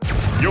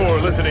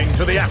You're listening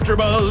to the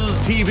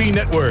AfterBuzz TV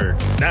Network,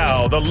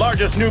 now the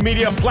largest new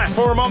media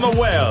platform on the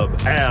web,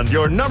 and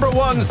your number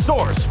one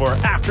source for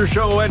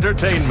after-show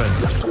entertainment.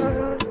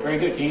 Very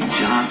good, Keith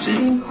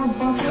Johnson.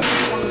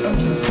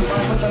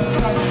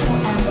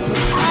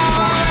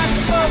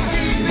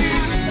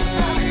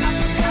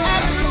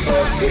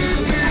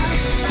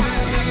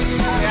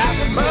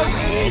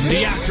 From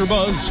the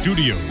AfterBuzz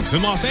Studios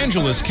in Los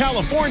Angeles,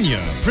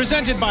 California,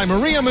 presented by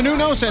Maria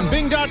Menounos and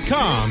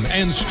Bing.com,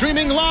 and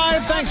streaming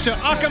live thanks to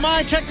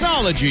Akamai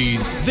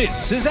Technologies,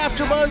 this is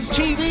AfterBuzz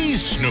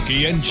TV's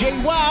Snooki and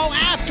JWoww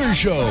After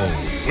Show.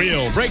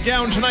 We'll break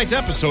down tonight's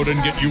episode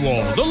and get you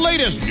all the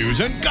latest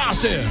news and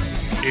gossip.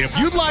 If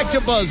you'd like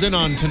to buzz in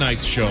on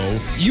tonight's show,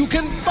 you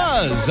can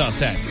buzz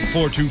us at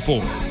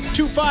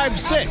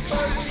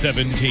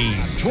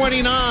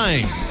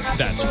 424-256-1729.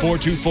 That's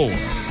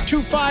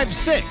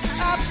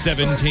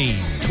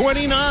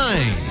 424-256-1729.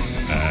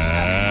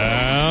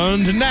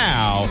 And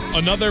now,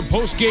 another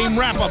post-game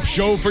wrap-up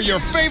show for your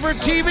favorite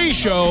TV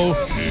show.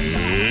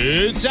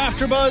 It's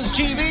AfterBuzz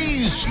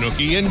TV's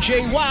Snooki and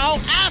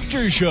JWoww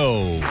After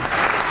Show.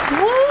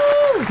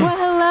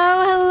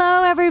 Well,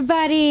 hello,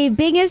 everybody.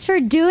 Bing is for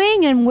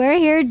doing, and we're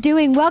here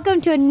doing.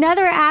 Welcome to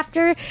another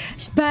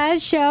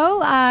AfterBuzz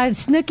show,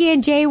 Snooki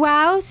and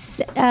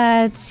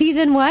JWoww,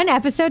 Season 1,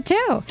 Episode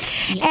 2.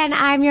 Yeah. And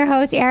I'm your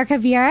host, Erica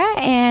Vieira,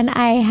 and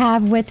I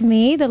have with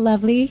me the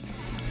lovely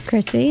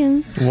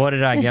Chrissy. What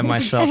did I get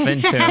myself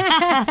into?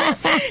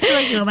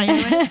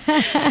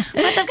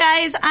 What's up,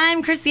 guys?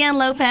 I'm Christiane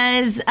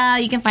Lopez.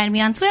 You can find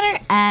me on Twitter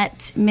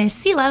at Miss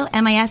CeeLo,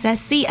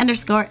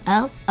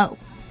 MISSC_LO.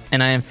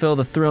 And I am Phil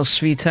the Thrill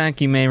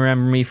Svitek. You may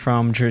remember me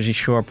from Jersey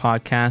Shore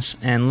podcast.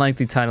 And like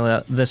the title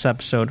of this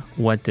episode,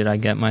 what did I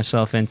get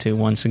myself into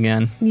once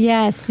again?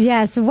 Yes.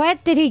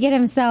 What did he get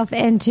himself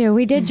into?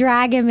 We did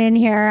drag him in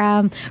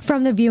here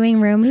from the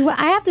viewing room.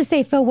 I have to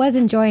say, Phil was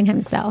enjoying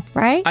himself,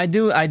 right? I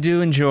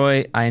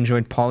enjoyed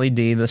Pauly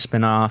D, the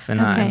spinoff,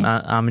 and okay.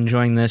 I'm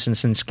enjoying this. And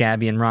since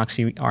Gabby and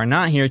Roxy are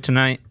not here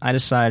tonight, I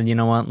decided, you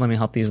know what, let me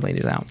help these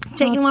ladies out.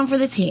 Taking one for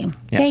the team.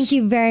 Yes. Thank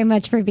you very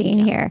much for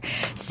being here.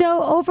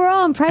 So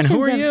overall impressions. And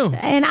who are you?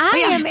 And I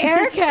am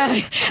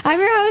Erica. I'm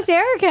your host,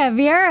 Erica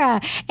Vieira.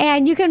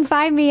 And you can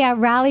find me at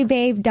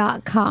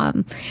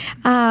rallybabe.com.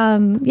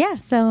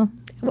 So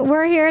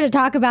we're here to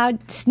talk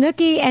about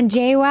Snooki and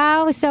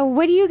JWoww. So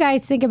what do you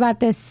guys think about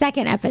this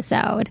second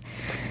episode?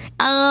 It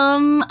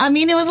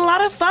was a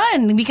lot of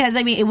fun because,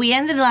 we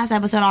ended the last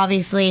episode,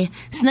 obviously.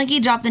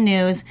 Snooki dropped the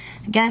news.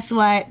 Guess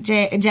what,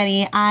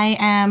 Jenny? I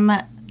am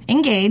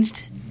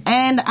engaged.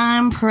 And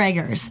I'm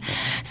preggers.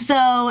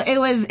 So it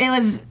was,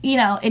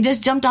 it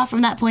just jumped off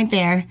from that point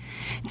there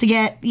to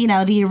get,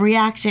 the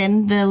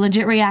reaction, the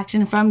legit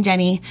reaction from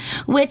Jenny,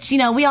 which,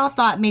 we all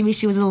thought maybe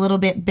she was a little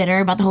bit bitter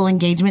about the whole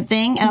engagement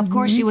thing. And of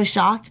course she was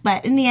shocked,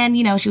 but in the end,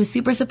 she was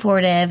super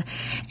supportive,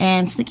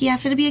 and Snooki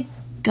asked her to be a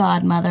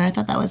godmother. I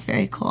thought that was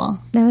very cool.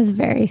 That was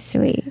very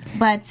sweet.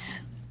 But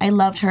I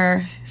loved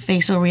her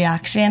facial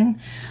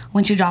reaction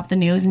when she dropped the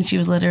news, and she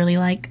was literally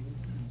like,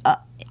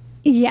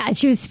 yeah,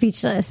 she was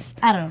speechless.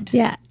 I don't.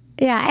 Yeah,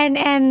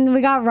 and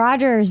we got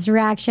Roger's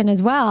reaction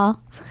as well.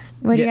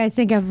 What do you guys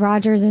think of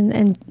Roger's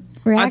and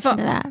reaction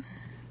to that?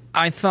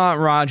 I thought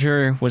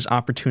Roger was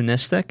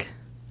opportunistic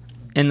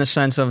in the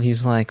sense of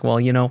he's like, well,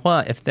 you know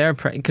what? If they're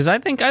because I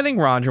think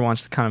Roger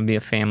wants to kind of be a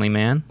family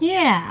man.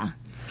 Yeah,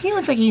 he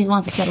looks like he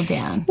wants to settle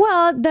down.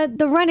 Well,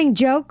 the running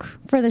joke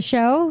for the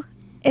show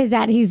is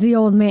that he's the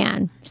old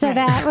man. So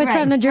that was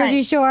from the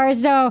Jersey Shore.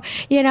 So,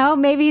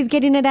 maybe he's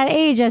getting to that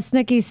age. As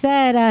Snooki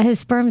said, his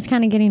sperm's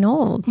kind of getting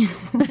old.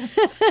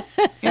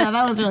 Yeah,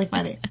 that was really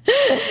funny.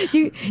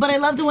 But I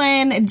loved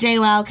when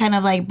JWoww kind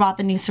of brought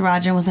the news to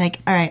Roger and was like,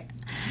 all right,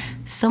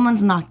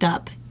 someone's knocked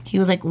up. He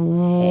was like,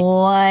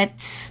 what?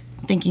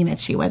 Thinking that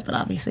she was, but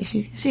obviously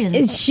she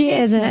isn't. She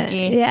isn't.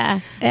 Snooki. Yeah.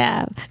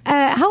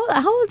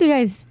 How old do you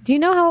guys, do you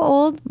know how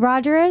old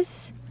Roger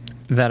is?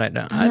 That I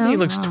don't. I think he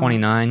looks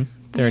 29.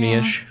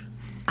 30-ish.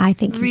 I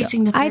think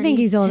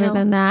he's older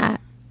than that.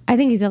 I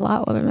think he's a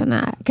lot older than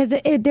that. Because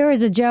there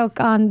was a joke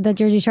on the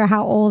Jersey Shore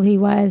how old he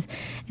was.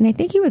 And I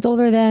think he was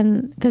older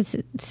than... Because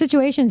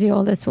Situation's the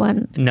oldest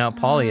one. No,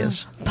 Pauly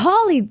is.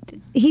 Pauly,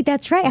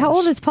 that's right. How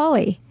old is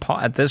Pauly?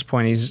 At this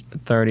point, he's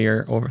 30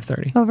 or over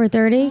 30. Over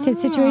 30?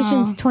 Because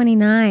Situation's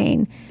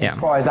 29. Yeah. As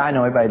far as I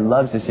know, everybody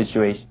loves the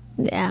Situation.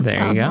 Yeah,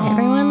 there you go.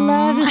 Everyone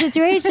loves the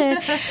Situation.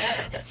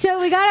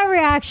 So we got our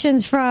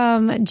reactions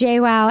from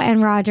JWoww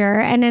and Roger,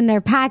 and then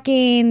they're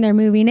packing, they're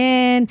moving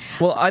in.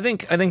 Well, I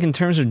think in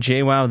terms of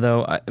JWoww,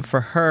 though,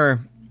 for her,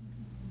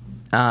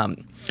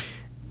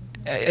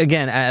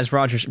 again, as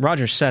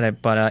Roger said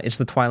it, but it's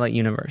the Twilight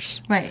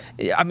universe. Right.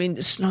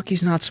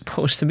 Snooki's not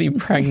supposed to be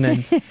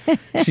pregnant.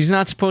 She's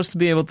not supposed to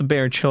be able to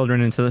bear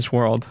children into this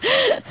world.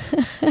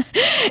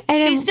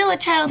 She's still a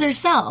child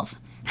herself.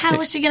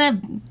 How is she going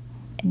to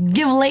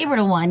give labor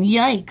to one?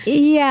 Yikes.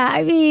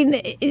 Yeah,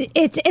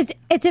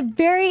 it's a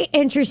very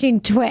interesting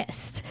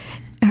twist.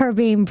 her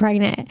being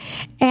pregnant.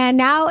 And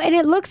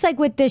it looks like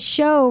with this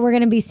show, we're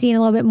going to be seeing a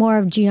little bit more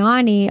of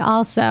Gianni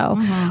also,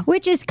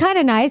 which is kind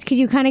of nice because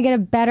you kind of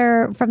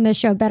get from the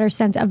show, better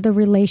sense of the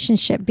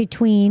relationship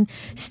between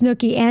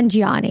Snooki and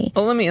Gianni.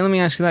 Well, let me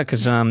ask you that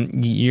because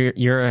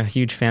you're a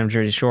huge fan of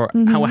Jersey Shore.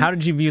 How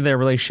did you view their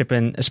relationship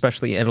in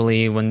especially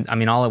Italy when,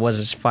 all it was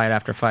is fight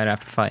after fight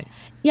after fight?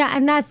 Yeah,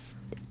 and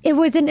it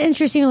was an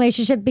interesting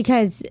relationship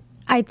because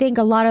I think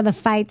a lot of the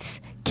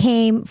fights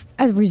came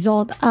as a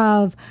result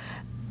of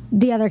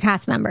the other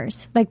cast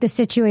members, like the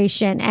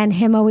situation and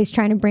him always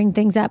trying to bring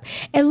things up.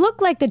 It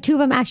looked like the two of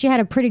them actually had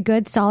a pretty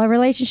good, solid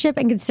relationship,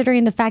 and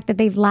considering the fact that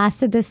they've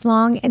lasted this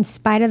long in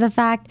spite of the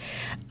fact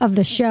of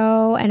the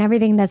show and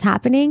everything that's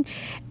happening,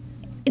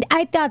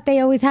 I thought they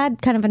always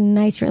had kind of a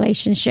nice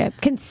relationship,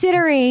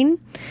 considering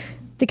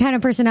the kind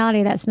of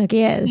personality that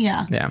Snooki is.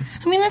 Yeah. Yeah.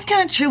 That's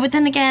kind of true. But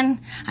then again,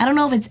 I don't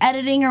know if it's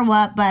editing or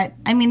what, but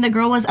the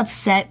girl was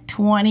upset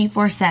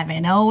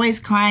 24/7, always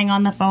crying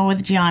on the phone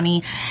with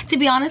Gianni. To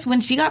be honest, when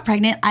she got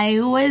pregnant,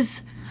 I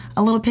was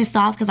a little pissed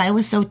off because I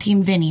was so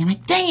Team Vinny. I'm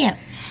like, dang it.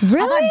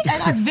 Really? I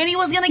thought Vinny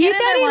was going to get in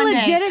there one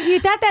day.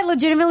 You thought that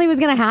legitimately was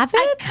going to happen?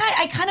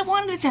 I kind of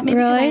wanted it to happen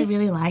because I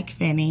really like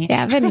Vinny.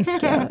 Yeah, Vinny's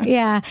cute.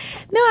 Yeah.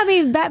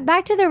 No,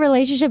 back to their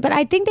relationship, but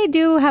I think they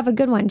do have a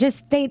good one.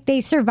 Just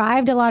they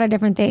survived a lot of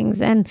different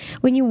things, and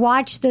when you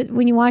watch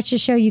the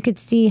show, you could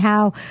see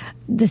how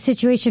the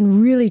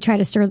situation really tried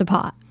to stir the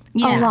pot.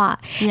 Yeah. A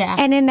lot. Yeah.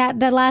 And in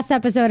the last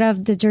episode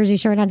of the Jersey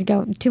Shore, not to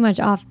go too much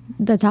off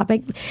the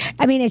topic,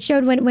 it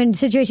showed when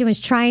situation was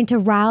trying to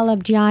rile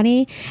up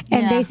Gianni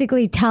and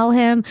basically tell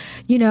him,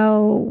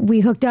 we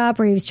hooked up,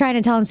 or he was trying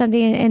to tell him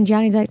something, and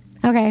Gianni's like,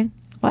 okay,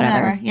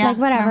 whatever. Yeah, like,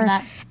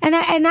 whatever.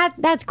 And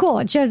that's cool.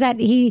 It shows that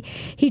he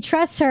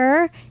trusts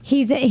her.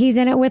 He's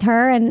in it with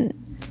her, and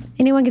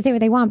anyone can say what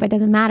they want, but it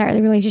doesn't matter.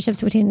 The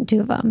relationship's between the two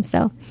of them.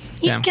 So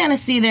you can kind of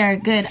see their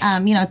good,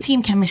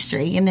 team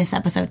chemistry in this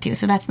episode too.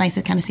 So that's nice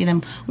to kind of see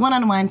them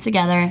one-on-one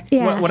together.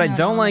 Yeah. What I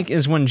don't like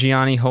is when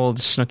Gianni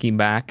holds Snooki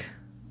back.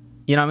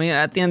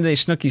 At the end of the day,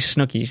 Snooki's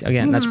Snooki.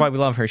 Again, that's why we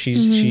love her.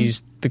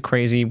 She's the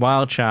crazy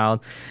wild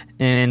child.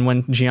 And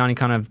when Gianni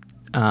kind of,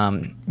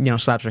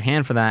 slaps her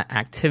hand for that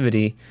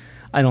activity,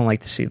 I don't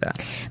like to see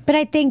that. But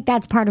I think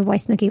that's part of why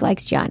Snooki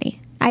likes Gianni.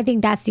 I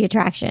think that's the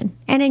attraction.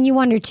 And then you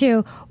wonder,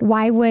 too,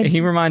 why would... He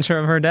reminds her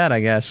of her dad,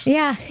 I guess.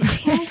 Yeah.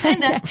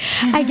 Kind of.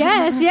 I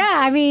guess,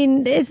 yeah.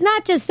 It's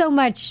not just so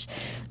much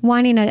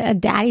wanting a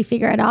daddy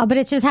figure at all, but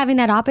it's just having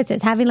that opposite.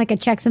 It's having like a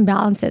checks and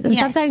balances. And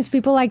sometimes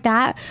people like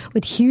that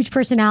with huge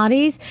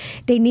personalities,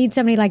 they need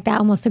somebody like that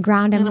almost to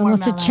ground them,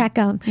 almost to check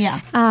them.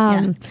 Yeah.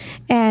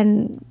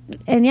 And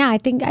I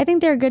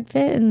think they're a good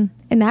fit in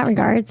that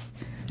regards.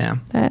 Yeah.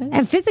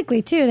 And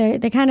physically, too.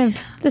 They're kind of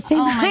the same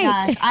height. Oh,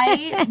 my gosh.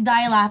 I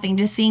die laughing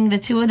just seeing the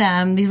two of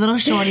them, these little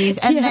shorties,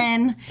 and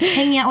then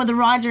hanging out with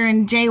Roger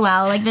and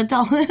JWoww, like the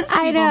tallest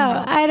I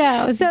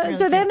know.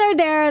 So then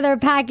they're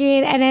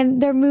packing, and then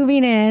they're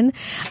moving in.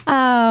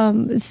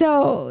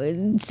 So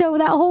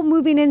that whole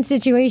moving in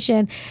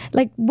situation,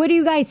 like, what do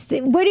you guys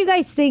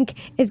think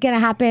is going to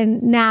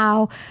happen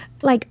now?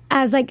 Like,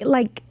 as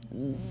like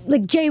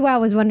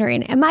JWoww was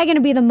wondering, am I going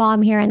to be the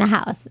mom here in the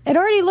house? It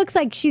already looks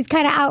like she's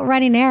kind of out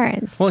running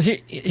errands. Well,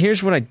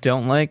 here's what I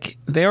don't like.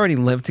 They already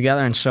live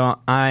together, and so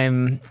I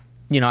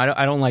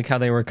don't like how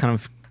they were kind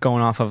of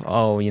going off of,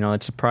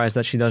 it's surprised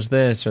that she does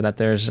this or that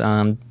there's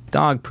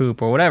dog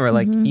poop or whatever.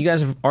 Like, you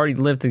guys have already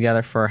lived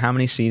together for how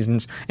many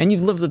seasons, and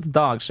you've lived with the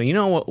dog, so you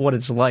know what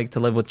it's like to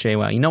live with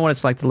JWoww. You know what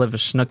it's like to live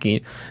with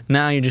Snooki.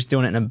 Now you're just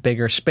doing it in a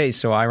bigger space,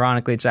 so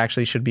ironically, it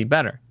actually should be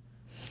better.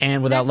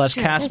 And without less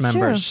cast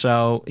members,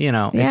 so,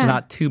 it's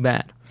not too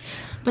bad.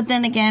 But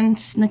then again,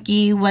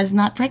 Snooki was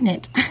not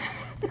pregnant.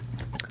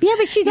 Yeah,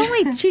 but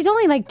she's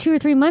only like 2 or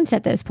 3 months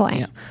at this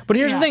point. Yeah. But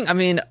here's the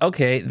thing.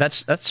 Okay,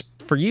 that's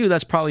for you.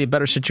 That's probably a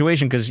better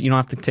situation because you don't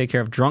have to take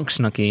care of drunk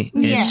Snooki.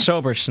 Yes. It's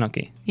sober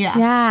Snooki. Yeah.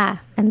 Yeah,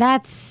 and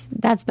that's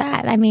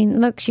bad.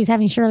 Look, she's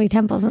having Shirley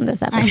Temples in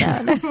this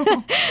episode.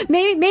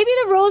 maybe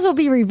the roles will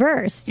be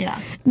reversed.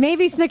 Yeah.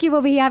 Maybe Snooki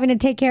will be having to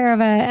take care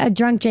of a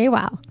drunk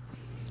JWoww.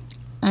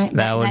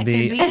 That would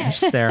be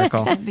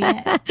hysterical. That'd be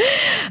it.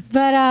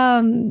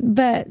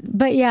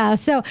 But yeah.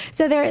 So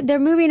they're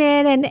moving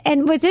in,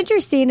 and what's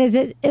interesting is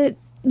it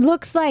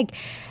looks like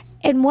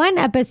in one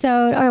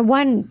episode or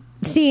one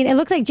scene, it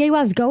looks like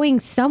JWoww's going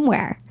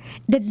somewhere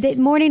the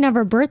morning of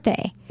her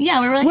birthday.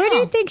 Yeah, we were like, where do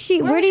you think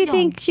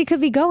she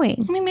could be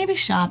going? Maybe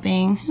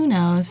shopping. Who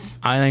knows?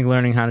 I think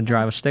learning how to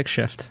drive a stick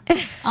shift.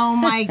 Oh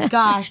my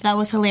gosh, that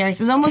was hilarious.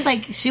 It's almost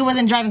like she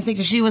wasn't driving stick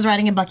shift; she was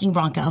riding a bucking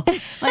bronco.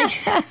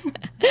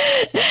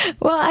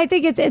 Well, I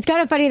think it's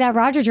kind of funny that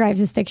Roger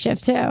drives a stick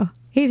shift too.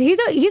 He's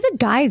a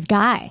guy's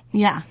guy.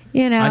 Yeah,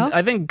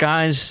 I think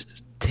guys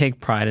take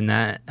pride in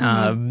that.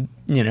 And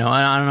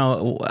I don't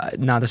know,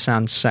 not to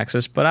sound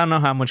sexist, but I don't know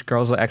how much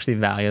girls actually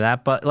value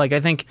that. But I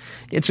think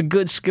it's a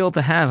good skill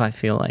to have. I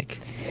feel like.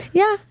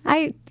 Yeah,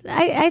 I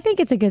think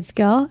it's a good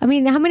skill. How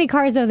many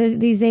cars though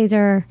these days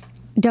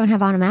don't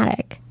have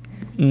automatic?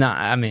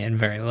 No,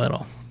 very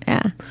little.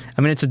 Yeah.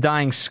 I mean, it's a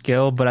dying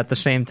skill, but at the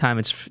same time,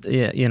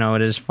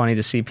 it is funny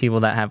to see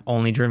people that have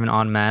only driven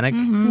automatic.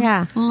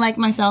 Yeah. Like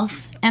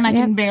myself. And I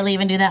can barely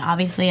even do that.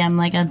 Obviously, I'm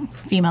like a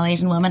female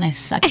Asian woman. I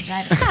suck at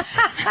driving.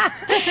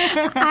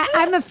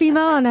 I'm a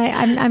female and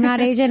I'm not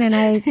Asian and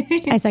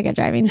I suck at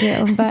driving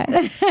too. But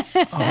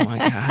Oh my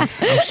God.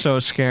 I'm so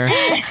scared.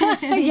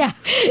 yeah,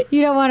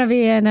 you don't want to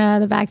be in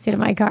the backseat of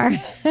my car.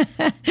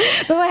 But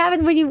what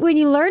happens when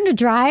you learn to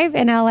drive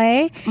in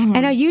LA?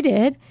 I know you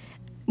did.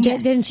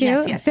 Yes, Didn't you?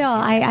 yes, Phil,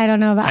 yes. I don't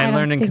know about I don't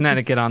learned in think-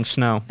 Connecticut on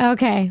snow.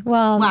 Okay,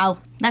 well, Wow,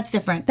 that's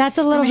different. that's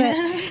a little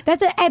bit.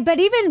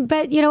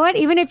 But you know what?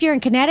 Even if you're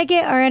in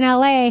Connecticut or in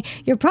LA,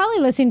 you're probably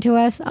listening to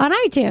us on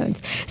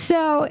iTunes.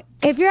 So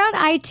if you're on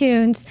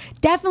iTunes,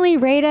 definitely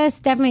rate us,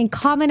 definitely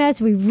comment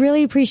us. We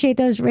really appreciate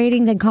those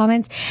ratings and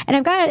comments. And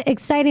I've got an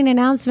exciting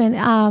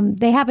announcement.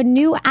 They have a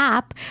new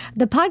app,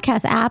 the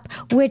podcast app,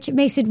 which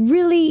makes it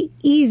really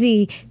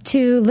easy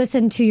to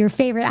listen to your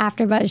favorite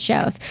AfterBuzz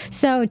shows.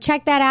 So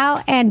check that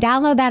out and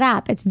download that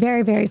app. It's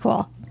very, very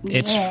cool.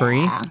 It's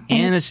free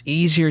and it's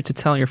easier to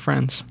tell your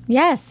friends.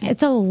 Yes,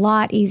 it's a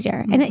lot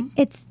easier. And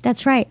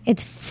that's right.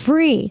 It's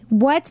free.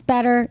 What's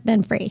better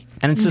than free?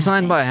 And it's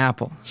designed by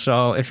Apple.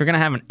 So if you're going to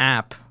have an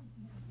app,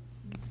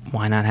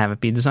 why not have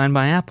it be designed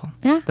by Apple?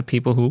 Yeah. The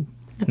people who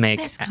make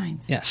best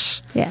kinds.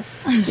 Yes.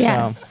 Yes.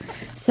 Yes.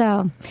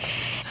 So,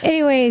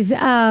 anyways,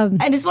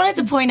 I just wanted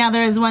to point out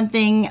there is one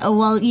thing.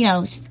 Well,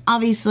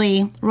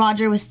 obviously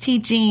Roger was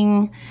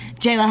teaching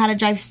JWoww how to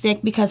drive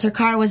stick because her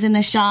car was in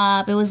the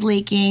shop. It was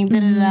leaking.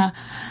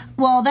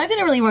 Well, that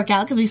didn't really work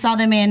out because we saw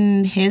them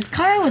in his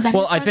car. Was that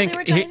Well, his I car think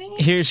that they were driving?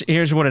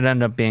 here's what it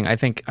ended up being. I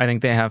think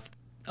they have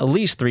at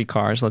least 3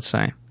 cars, let's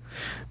say,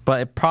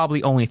 but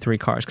probably only 3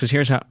 cars because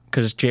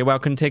because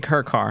JWoww couldn't take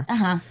her car.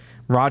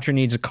 Roger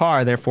needs a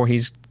car, therefore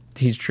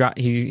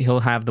he'll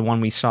have the one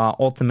we saw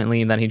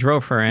ultimately that he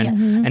drove her in,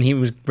 and he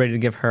was ready to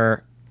give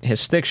her his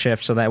stick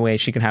shift so that way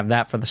she could have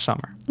that for the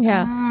summer.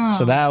 yeah.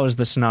 So that was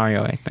the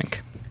scenario, I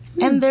think.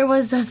 And there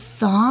was a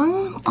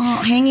thong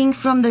hanging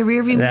from the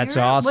rearview mirror. That's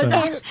awesome.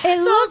 Was It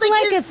looked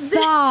like a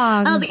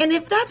thong. I was like, and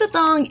if that's a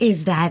thong,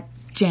 is that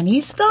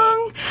Jenny's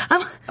thong?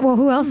 Well,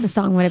 who else's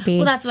song would it be?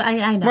 Well, that's what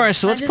I know.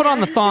 Marissa, let's put on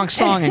the thong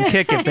song and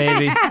kick it,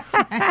 baby.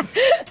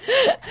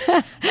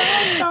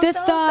 the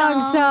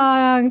thong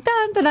song.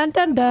 Dun, dun, dun,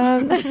 dun,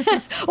 dun.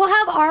 We'll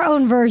have our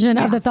own version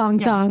of the thong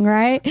song,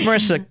 right?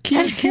 Marissa,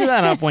 cue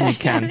that up when you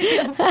can.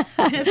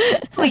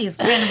 Please,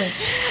 randomly.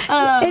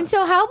 And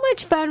so how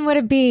much fun would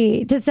it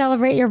be to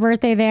celebrate your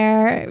birthday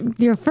there,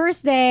 your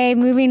first day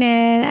moving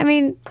in? I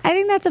mean, I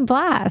think that's a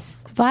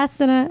blast. A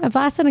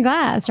blast in a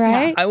glass,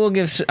 right? I will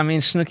give,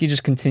 Snooki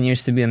just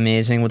continues to be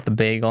amazing with the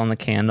bagel and the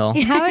candle.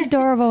 How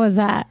adorable was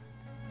that?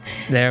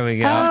 There we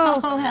go.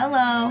 Oh,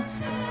 hello.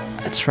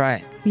 That's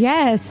right.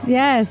 Yes.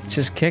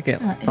 Just kick it.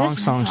 Thong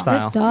song The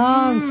style.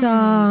 thong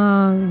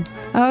song.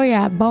 Oh,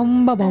 yeah.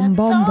 Boom, boom, boom,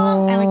 boom,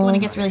 boom. I like when it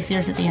gets really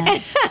serious at the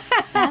end.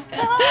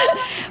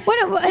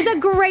 It's a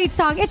great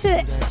song. It's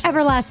an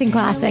everlasting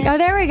classic. Oh,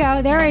 there we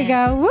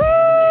go. Woo!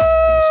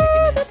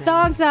 The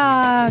thong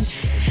song.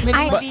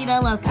 Living La Vida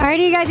Loca. All right,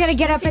 you guys got to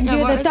get up and do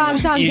the thong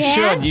song You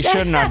dance.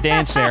 should in our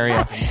dance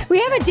area. We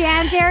have a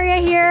dance area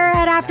here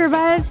at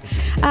AfterBuzz.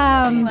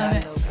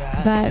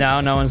 But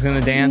No one's going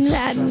to dance.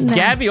 No.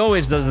 Gabby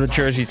always does the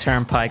Jersey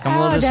Turnpike. I'm a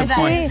little Oh, does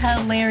disappointed. she?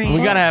 That's hilarious.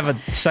 We got to have a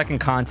second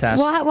contest.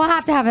 we'll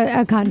have to have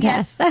a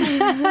contest. But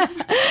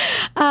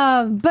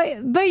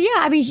yeah,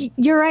 I mean,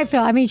 you're right,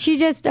 Phil. I mean, she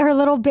just her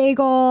little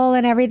bagel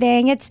and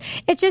everything. It's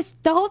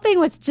just the whole thing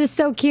was just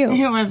so cute.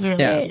 It was really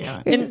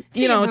Yeah. cute. And,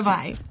 you know,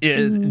 improvised.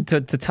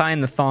 to tie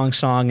in the thong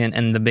song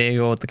and the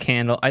bagel with the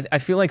candle, I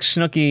feel like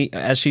Snooki,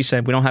 as she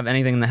said, we don't have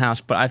anything in the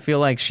house, but I feel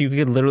like she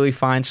could literally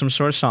find some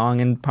sort of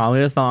song and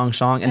probably a thong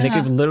song, and they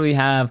could literally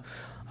have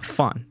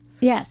fun.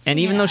 Yes. And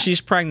even though she's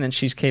pregnant,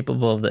 she's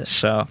capable of this.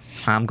 So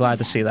I'm glad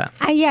to see that.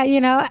 Yeah, you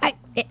know,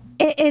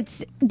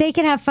 it's they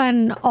can have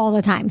fun all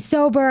the time,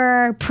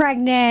 sober,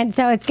 pregnant.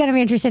 So it's going to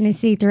be interesting to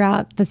see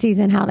throughout the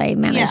season how they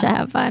manage to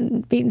have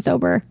fun being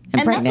sober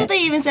and pregnant. that's what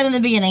they even said in the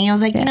beginning. I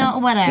was like,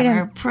 whatever.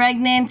 Yeah.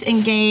 Pregnant,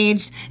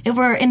 engaged. If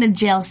we're in a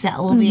jail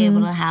cell, we'll be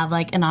able to have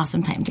like an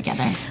awesome time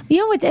together. You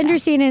know what's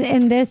interesting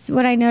in this,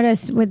 what I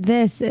noticed with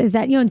this is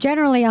that,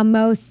 generally on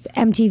most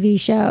MTV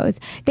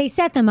shows, they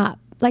set them up.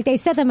 Like they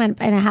set them in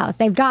a house.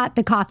 They've got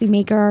the coffee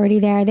maker already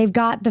there. They've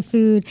got the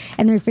food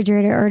and the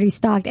refrigerator already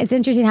stocked. It's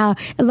interesting how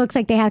it looks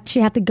like they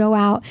actually have to go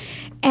out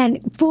and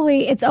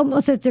fully, it's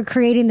almost as they're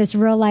creating this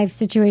real life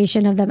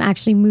situation of them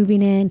actually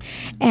moving in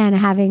and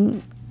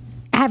having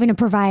to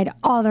provide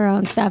all their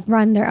own stuff,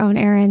 run their own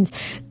errands,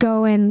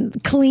 go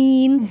and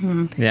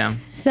clean. Yeah.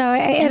 So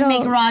And it'll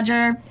make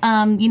Roger,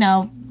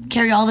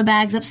 carry all the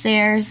bags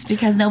upstairs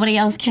because nobody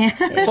else can.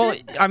 Well,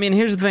 I mean,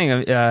 here's the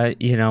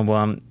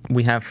thing.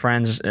 We have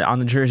friends on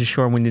the Jersey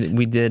Shore.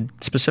 We did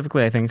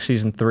specifically, I think,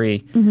 season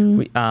 3.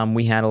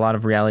 We had a lot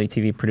of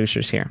reality TV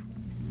producers here,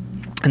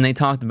 And they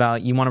talked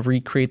about you want to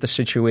recreate the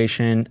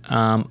situation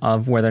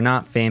of where they're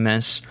not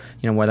famous,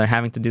 where they're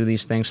having to do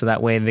these things, so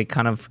that way they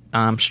kind of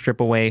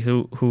strip away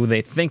who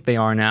they think they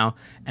are now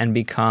and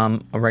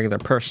become a regular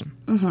person.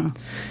 Mm-hmm.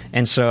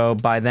 And so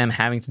by them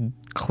having to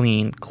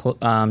clean,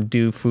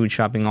 do food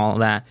shopping, all of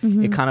that,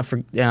 it kind of,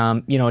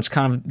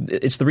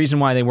 it's the reason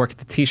why they work at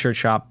the T-shirt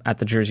shop at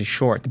the Jersey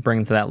Shore, to bring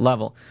them to that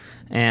level.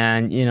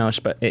 And,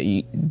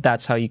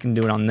 that's how you can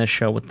do it on this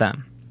show with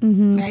them.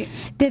 Mm-hmm. Right.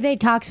 Did they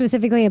talk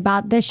specifically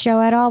about this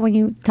show at all when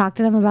you talked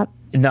to them about?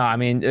 No, I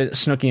mean,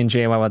 Snooki and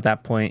JWoww at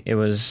that point, it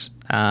was,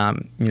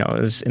 it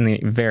was in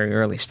the very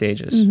early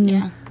stages. Mm-hmm.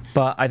 Yeah.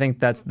 But I think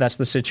that's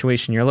the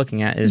situation you're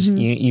looking at, is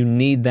you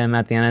need them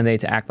at the end of the day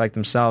to act like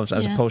themselves,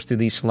 as opposed to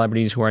these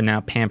celebrities who are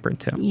now pampered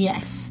to.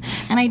 Yes.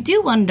 And I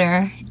do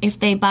wonder if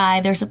they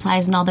buy their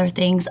supplies and all their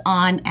things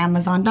on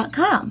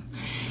Amazon.com.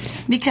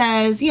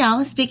 Because,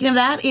 speaking of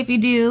that, if you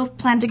do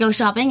plan to go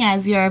shopping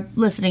as you're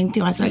listening to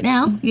us right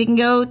now, you can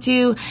go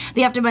to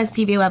the AfterBuzz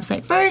TV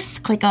website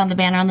first, click on the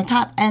banner on the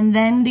top, and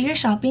then do your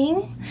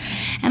shopping.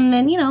 And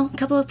then, a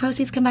couple of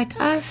proceeds come back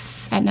to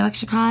us at no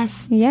extra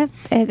cost. Yep.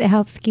 It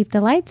helps keep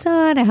the lights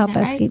on. It helps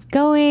us keep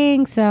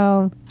going.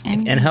 So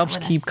And helps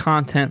keep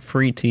content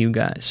free to you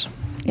guys.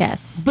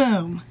 Yes.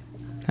 Boom.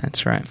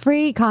 That's right.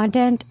 Free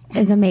content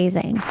is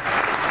amazing.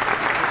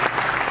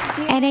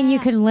 And then you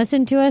can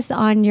listen to us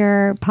on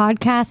your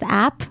podcast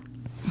app.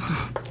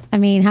 I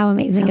mean, how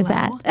amazing is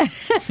that?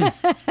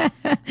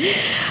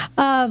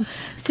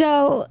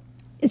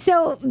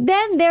 So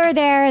then they're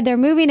there, they're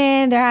moving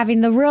in, they're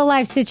having the real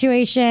life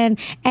situation,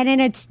 and then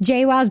it's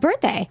JWoww's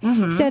birthday.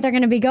 Mm-hmm. So they're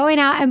going to be going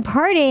out and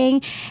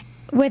partying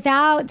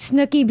without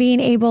Snooki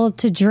being able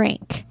to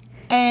drink.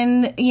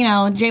 And,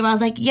 JWoww's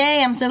like,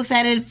 yay, I'm so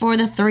excited for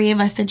the three of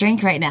us to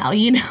drink right now.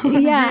 It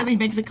really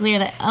makes it clear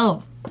that,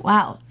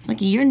 wow,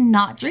 Snooki, you're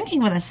not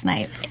drinking with us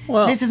tonight.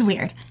 Well, this is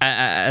weird.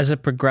 As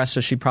it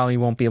progresses, she probably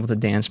won't be able to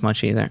dance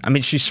much either. I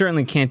mean, she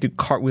certainly can't do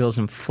cartwheels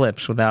and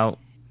flips without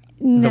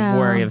the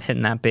worry of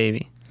hitting that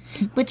baby.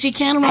 But she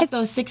can rock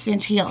those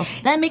 6-inch heels.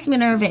 That makes me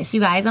nervous,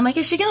 you guys. I'm like,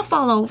 is she going to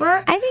fall over?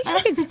 I think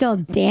she could still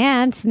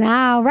dance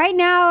now. Right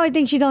now, I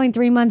think she's only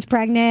 3 months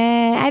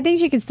pregnant. I think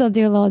she could still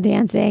do a little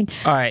dancing.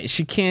 All right,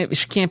 she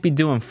can't be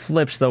doing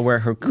flips though, where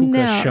her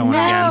kuka's showing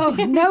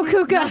again. No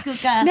kuka.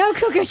 No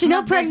kuka.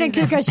 No pregnant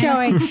kuka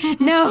showing.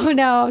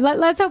 No.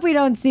 Let's hope we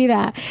don't see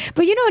that.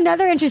 But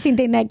another interesting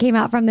thing that came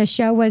out from this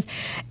show was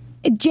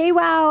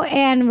JWoww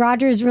and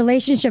Roger's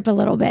relationship a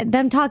little bit.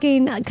 Them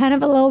talking kind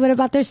of a little bit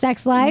about their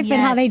sex life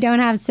and how they don't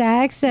have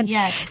sex. And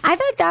I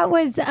thought that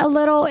was a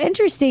little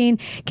interesting,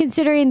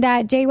 considering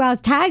that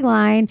JWoww's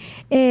tagline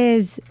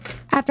is,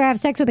 after I have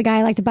sex with a guy,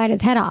 I like to bite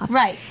his head off.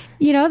 Right.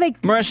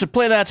 Marissa,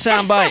 play that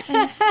sound bite.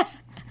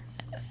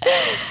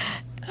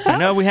 I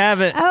know we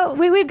have it. Oh,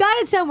 we've got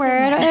it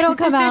somewhere. It'll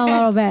come out a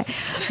little bit.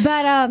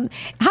 But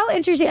how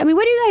interesting. I mean,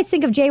 what do you guys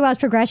think of JWoww's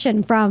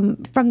progression from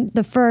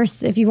the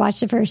first, if you watch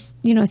the first,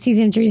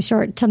 season of Jersey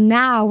Shore till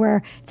now, where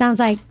it sounds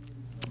like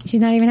she's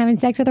not even having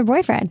sex with her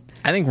boyfriend?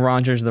 I think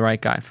Roger's the right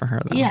guy for her,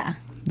 though. Yeah.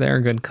 They're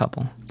a good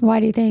couple.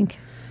 Why do you think?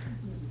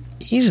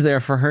 He's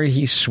there for her.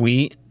 He's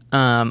sweet.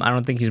 I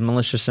don't think he's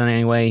malicious in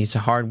any way. He's a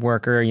hard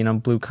worker,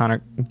 blue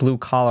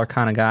collar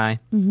kind of guy.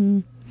 Mm-hmm.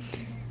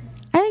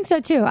 I think so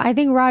too. I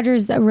think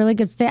Roger's a really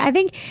good fit. I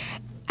think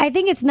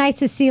it's nice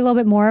to see a little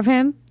bit more of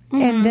him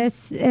in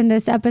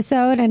this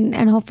episode,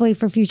 and hopefully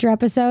for future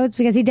episodes,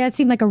 because he does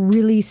seem like a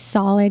really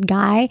solid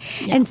guy.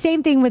 Yeah. And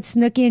same thing with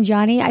Snooki and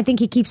Johnny. I think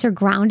he keeps her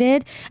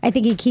grounded. I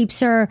think he keeps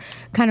her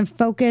kind of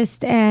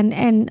focused,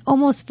 and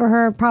almost for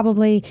her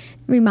probably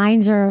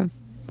reminds her of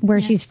where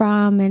she's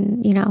from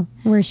and,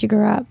 where she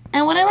grew up.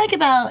 And what I like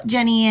about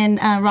Jenny and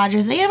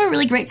Rogers, they have a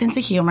really great sense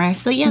of humor.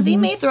 So, they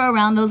may throw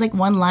around those,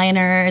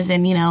 one-liners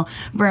and,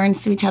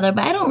 burns to each other.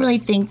 But I don't really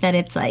think that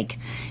it's,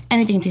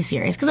 anything too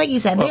serious. Because, like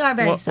you said, they are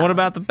very solid. What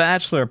about the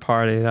bachelor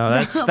party,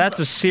 though? That's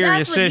a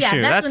serious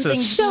issue.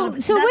 So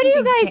what do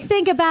you guys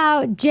think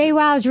about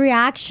JWoww's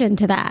reaction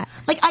to that?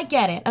 I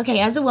get it. Okay,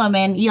 as a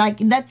woman,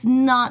 that's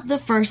not the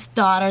first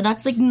thought, or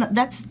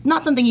that's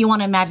not something you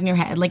want to imagine in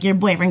your head. Like your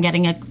boyfriend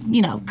getting a,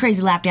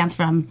 crazy lap dance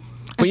from...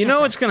 But you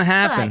know what's going to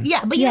happen.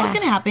 But you know what's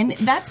going to happen.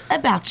 That's a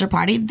bachelor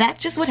party.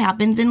 That's just what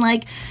happens. And,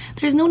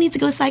 there's no need to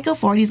go psycho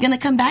for it. He's going to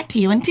come back to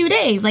you in 2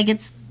 days.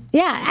 It's...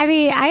 Yeah, I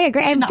mean, I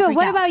agree. And Phil,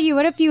 what about you?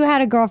 What if you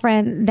had a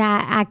girlfriend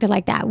that acted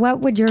like that? What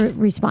would your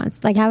response?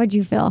 How would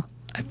you feel?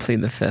 I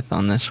plead the fifth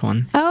on this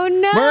one. Oh,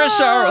 no.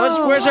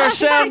 Marissa, where's our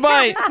sound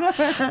bite? Come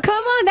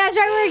on, that's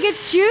right where it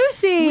gets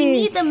juicy. We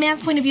need the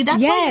man's point of view.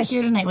 That's why you're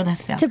here tonight with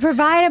us, Phil. To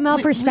provide a male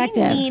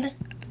perspective.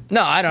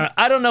 No,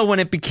 I don't know when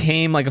it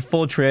became a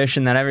full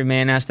tradition that every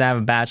man has to have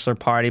a bachelor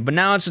party, but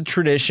now it's a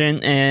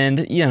tradition, and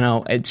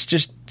it's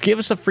just give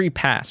us a free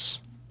pass.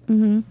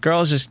 Mm-hmm.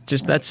 Girls,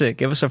 just that's it.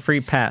 Give us a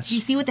free pass. Do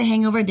you see what The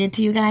Hangover did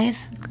to you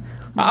guys?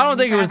 I don't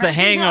think it was The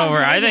Hangover.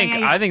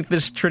 I think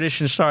this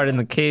tradition started in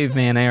the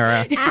caveman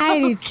era. I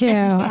do too.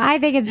 I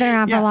think it's been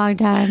around for a long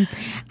time.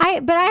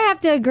 But I have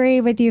to agree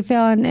with you, Phil,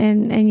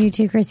 and you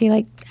too,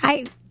 Chrissy.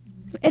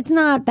 It's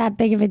not that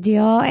big of a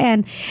deal.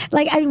 And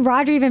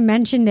Roger even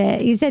mentioned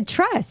it. He said,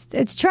 trust.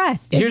 It's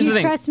trust. Here's if you the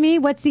thing. trust me,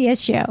 what's the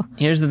issue?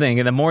 Here's the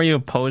thing. The more you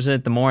oppose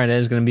it, the more it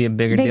is going to be a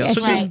bigger deal.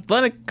 So issue. just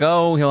let it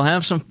go. He'll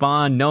have some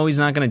fun. No, he's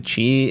not going to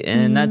cheat.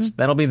 And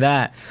that'll be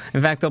that.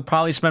 In fact, they'll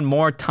probably spend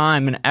more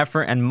time and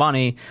effort and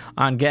money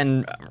on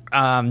getting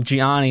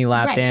Gianni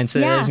lap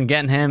dances and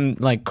getting him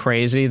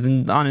crazy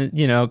than on,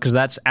 because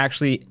that's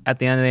actually at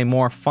the end of the day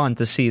more fun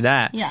to see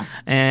that. Yeah.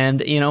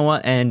 And you know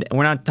what? And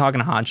we're not talking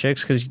hot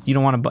chicks because you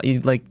don't want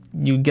to,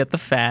 you get the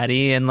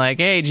fatty and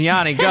hey,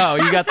 Gianni, go.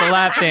 You got the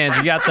lap dance.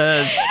 You got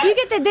the... You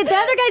get the other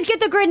guys get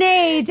the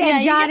grenades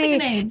and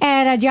Johnny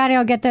and Johnny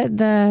will get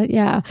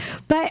the.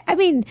 But I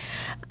mean,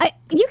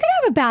 you could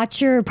have a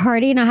bachelor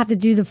party and not have to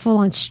do the full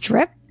on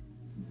strip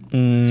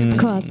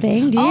club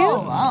thing. Do you?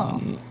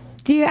 Oh.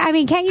 Do you? I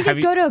mean, can't you just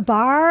go to a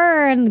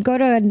bar and go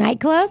to a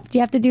nightclub? Do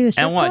you have to do the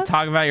strip And what? club?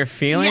 Talk about your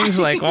feelings?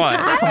 What?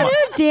 I don't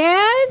know,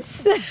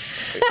 dance.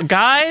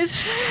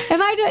 Guys?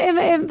 Am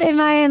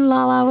I in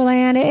La La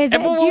Land? Do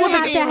you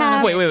have to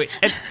have? Wait.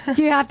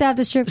 Do you have to have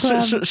the strip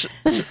club?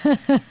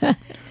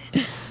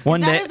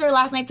 One If day, that is their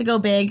last night to go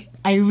big,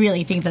 I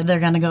really think that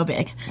they're going to go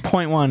big.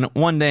 point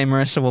one day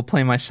Marissa will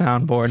play my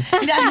soundboard.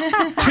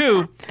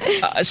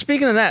 2,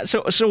 speaking of that,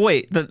 so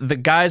wait, the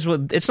guys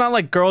it's not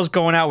like girls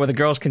going out where the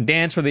girls can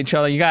dance with each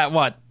other. You got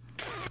what?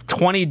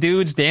 20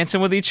 dudes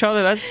dancing with each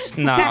other? That's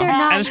no.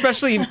 And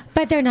especially...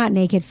 But they're not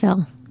naked,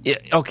 Phil. Yeah,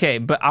 okay,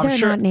 but I'm They're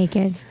sure... not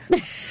naked.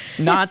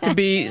 Not to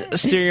be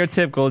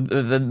stereotypical,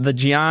 the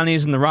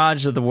Giannis and the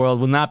Rajs of the world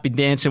will not be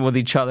dancing with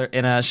each other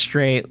in a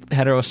straight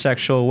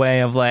heterosexual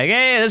way of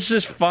hey, this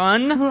is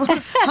fun.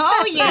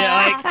 Oh,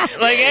 yeah.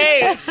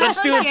 Hey,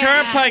 let's do a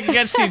turnpike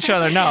against each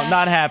other. No,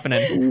 not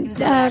happening.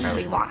 Whatever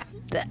we want.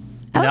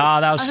 No,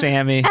 that was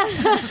Sammy.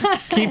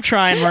 Keep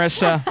trying,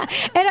 Marissa.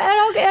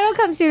 It'll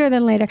come sooner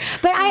than later.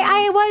 But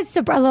I was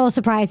a little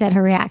surprised at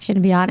her reaction,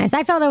 to be honest.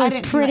 I felt it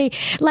was pretty,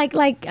 like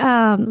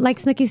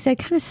Snooki said,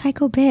 kind of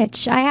psycho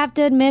bitch. I have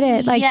to admit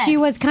it. She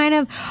was kind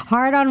of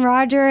hard on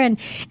Roger, and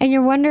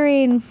you're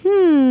wondering,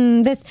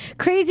 this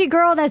crazy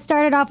girl that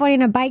started off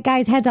wanting to bite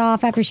guys' heads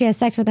off after she has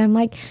sex with them,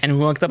 and who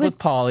hooked up with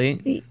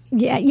Paulie.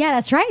 Yeah,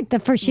 that's right. The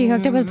first she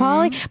hooked up with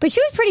Paulie, but she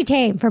was pretty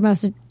tame for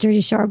most of Jersey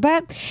Shore.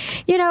 But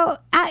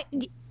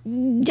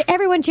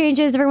everyone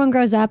changes, everyone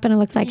grows up, and it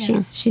looks like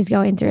she's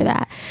going through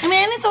that. I mean,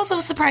 and it's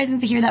also surprising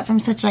to hear that from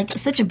such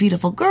a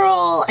beautiful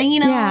girl,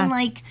 and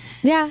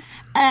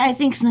I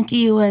think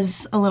Snooki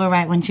was a little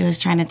right when she was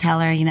trying to tell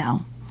her,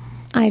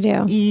 I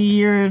do.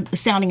 You're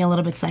sounding a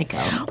little bit psycho.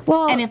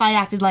 Well, and if I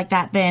acted like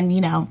that, then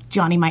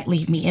Johnny might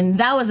leave me, and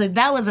that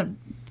was a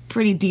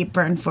pretty deep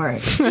burn for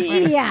it.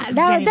 Yeah,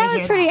 that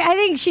was pretty. I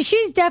think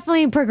she's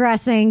definitely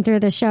progressing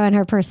through the show and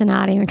her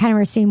personality, and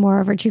we're seeing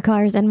more of her true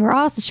colors. And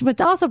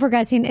what's also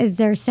progressing is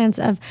their sense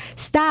of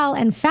style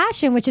and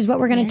fashion, which is what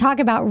we're going to talk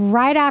about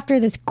right after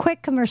this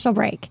quick commercial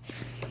break.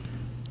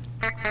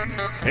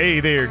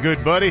 Hey there,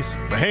 good buddies.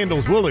 The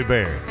handle's Woolly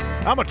Bear.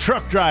 I'm a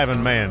truck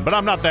driving man, but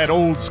I'm not that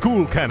old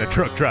school kind of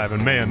truck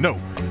driving man, no.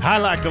 I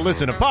like to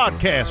listen to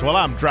podcasts while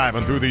I'm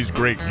driving through these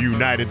great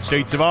United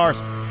States of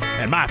ours.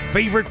 And my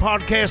favorite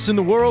podcasts in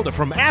the world are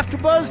from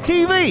AfterBuzz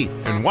TV.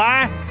 And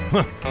why?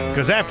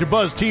 Because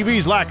AfterBuzz TV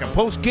is like a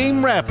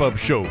post-game wrap-up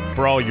show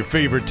for all your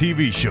favorite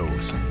TV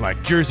shows,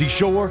 like Jersey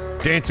Shore,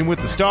 Dancing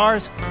with the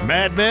Stars,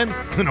 Mad Men,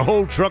 and a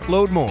whole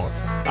truckload more.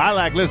 I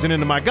like listening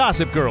to my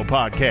Gossip Girl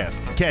podcast,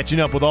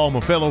 catching up with all my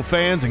fellow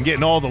fans and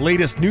getting all the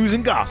latest news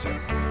and gossip.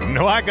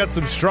 No, I got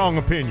some strong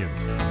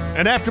opinions.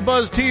 And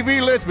AfterBuzz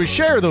TV lets me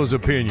share those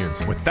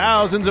opinions with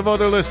thousands of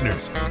other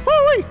listeners.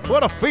 Woo-wee,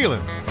 what a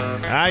feeling.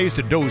 I used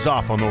to doze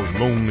off on those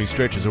lonely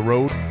stretches of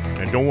road.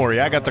 And don't worry,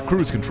 I got the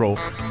cruise control.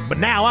 But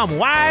now I'm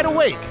wide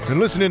awake and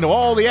listening to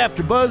all the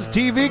AfterBuzz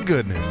TV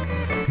goodness.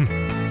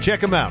 Check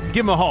them out.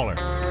 Give them a holler.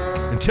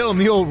 And tell them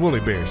the old Woolly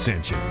Bear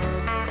sent you.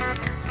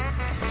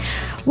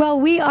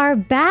 Well, we are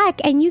back,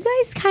 and you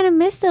guys kind of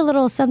missed a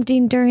little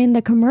something during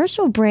the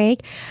commercial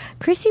break.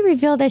 Chrissy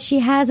revealed that she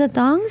has a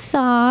thong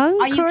song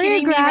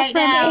choreographed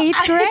from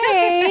 8th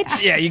grade.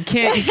 Yeah, you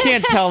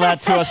can't tell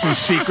that to us in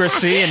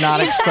secrecy and not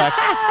expect.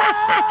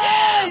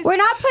 We're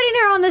not putting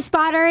her on the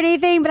spot or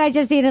anything, but I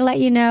just need to let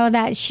you know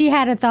that she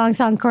had a thong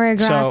song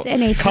choreographed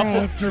in 8th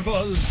grade.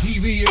 AfterBuzz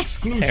TV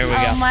exclusive. There we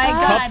go. Oh my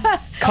God.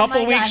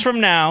 Couple weeks from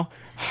now,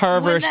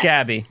 her versus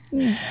Gabby.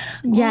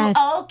 Yes.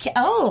 Okay.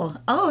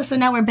 Oh. So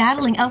now we're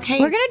battling. Okay.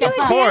 We're gonna do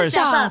a dance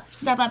off.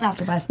 Step up,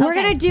 AfterBuzz. We're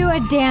gonna do a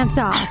dance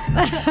off.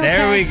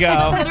 There we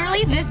go.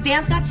 Literally, this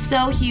dance got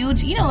so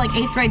huge.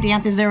 8th grade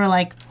dances, they were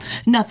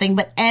nothing,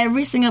 but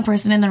every single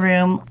person in the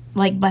room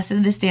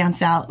busted this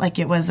dance out like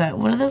it was a,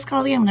 what are those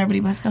called again when everybody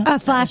busts out? A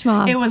flash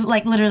mob. It was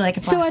literally like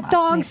a flash mob. So a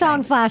thong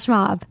song flash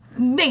mob.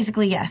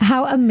 Basically, yes.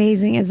 How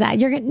amazing is that?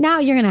 Now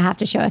you're gonna have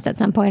to show us at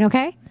some point,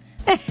 okay?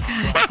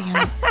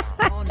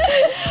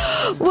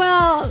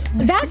 Well,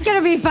 that's going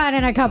to be fun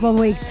in a couple of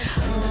weeks.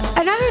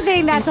 Another Another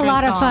thing that's a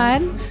lot of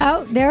fun.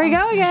 Oh, there we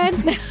go again.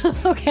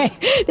 Okay,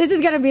 this is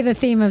going to be the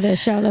theme of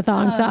this show, the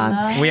thong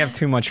song. We have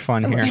too much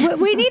fun here.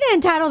 We need to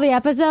entitle the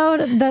episode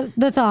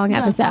the thong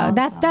episode.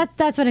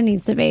 That's what it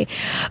needs to be.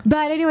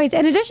 But anyways,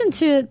 in addition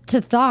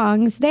to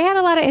thongs, they had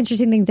a lot of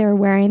interesting things they were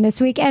wearing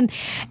this week. And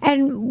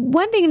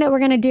one thing that we're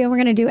going to do, and we're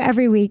going to do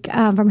every week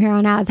from here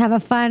on out, is have a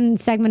fun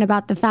segment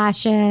about the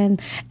fashion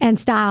and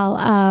style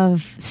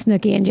of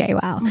Snooki and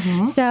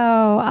JWoww.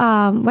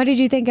 So what did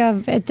you think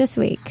of it this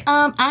week?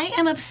 I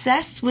am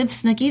obsessed with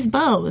Snooki's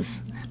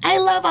bows. I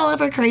love all of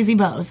her crazy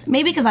bows.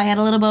 Maybe because I had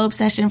a little bow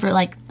obsession for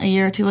like a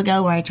year or two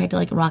ago where I tried to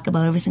like rock a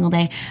bow every single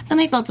day. Then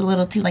I felt a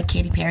little too like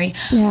Katy Perry.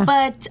 Yeah.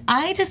 But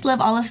I just love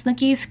all of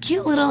Snooki's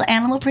cute little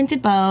animal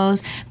printed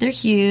bows. They're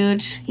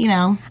huge, you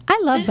know. I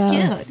love They're bows.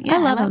 just cute. Yeah,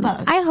 I love them.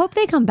 bows. I hope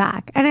they come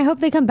back. And I hope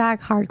they come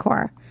back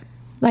hardcore.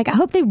 Like, I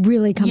hope they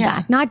really come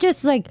back. Not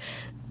just like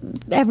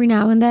every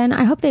now and then.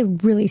 I hope they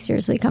really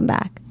seriously come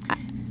back.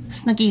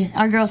 Snooki,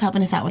 our girl's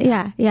helping us out with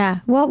that. Yeah.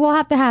 Well,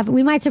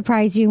 we might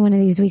surprise you one of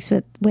these weeks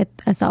with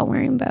us all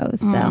wearing bows.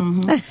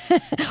 So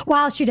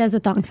while she does the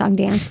thong song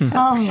dance.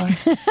 Oh, Lord.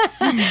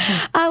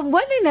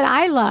 One thing that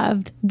I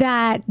loved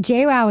that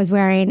JWoww was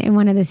wearing in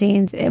one of the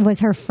scenes, it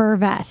was her fur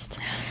vest.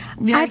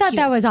 Very I thought cute.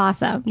 that was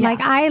awesome. Yeah.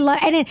 Like I love,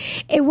 and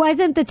it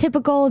wasn't the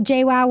typical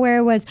JWoww where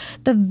it was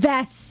the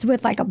vests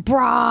with like a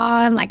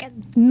bra and like a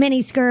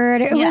mini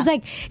skirt. It was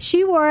like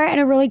she wore it in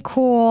a really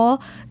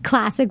cool,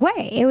 classic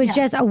way. It was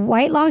just a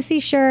white long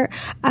sleeve shirt,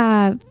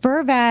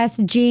 fur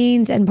vest,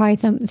 jeans, and probably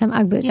some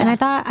UGG boots. And I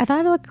thought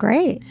it looked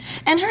great.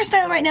 And her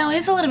style right now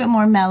is a little bit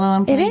more mellow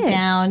and played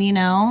down, you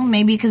know,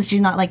 maybe because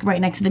she's not like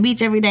right next to the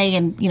beach every day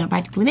and, you know,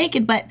 practically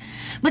naked, but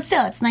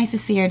still, it's nice to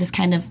see her just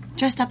kind of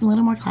dressed up a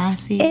little more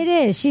classy. It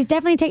is. She's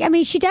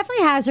definitely she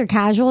definitely has her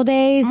casual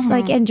days.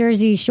 Like in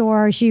Jersey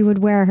Shore, she would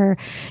wear her,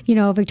 you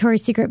know,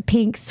 Victoria's Secret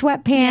pink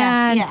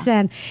sweatpants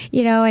and,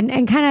 you know,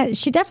 and kind of,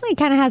 she definitely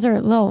kind of has her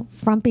little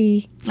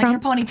frumpy, like her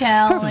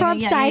ponytail. her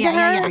front side to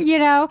her, you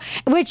know,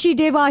 which she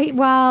did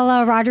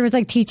while Roger was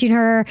like teaching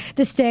her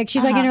the stick.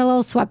 She's like in her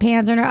little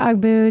sweatpants and her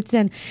UGG boots,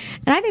 and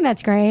I think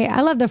that's great.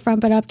 I love to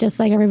frump it up just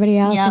like everybody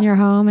else when you're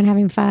home and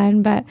having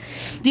fun. But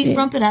do you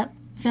frump it up,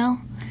 Phil?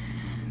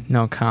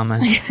 No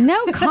comment.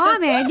 No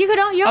comment. You could.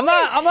 I'm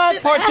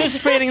not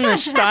participating in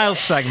this style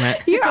segment.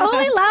 You're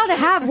only allowed to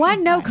have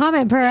one no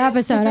comment per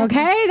episode.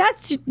 Okay,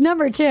 that's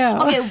number 2.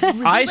 Okay,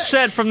 I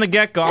said from the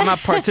get go, I'm not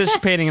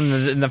participating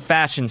in the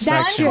fashion That's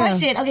section. true.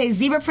 question. Okay,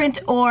 zebra print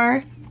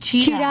or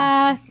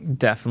cheetah?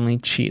 Definitely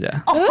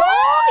cheetah.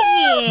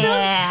 Oh,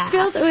 yeah.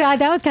 Phil,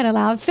 that was kind of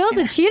loud. Phil's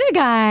a cheetah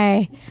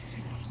guy.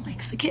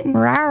 Likes the kittens.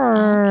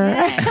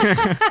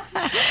 Rawr.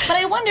 But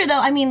I wonder though,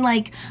 I mean,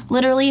 like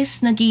literally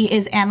Snooki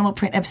is animal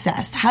print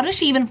obsessed. How does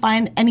she even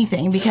find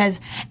anything?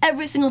 Because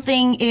every single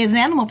thing is an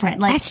animal print.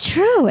 Like That's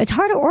true. It's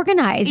hard to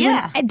organize.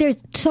 Yeah. When there's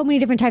so many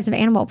different types of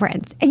animal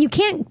prints, and you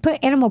can't put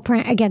animal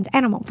print against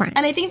animal print.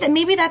 and I think that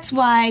maybe that's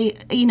why,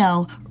 you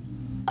know,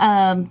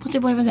 what's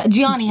her boyfriend's name?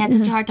 Gianni had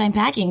such a hard time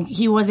packing.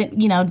 He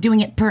wasn't, you know, doing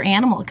it per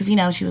animal because, you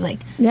know, she was like,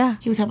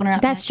 he was helping her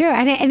out. That's true.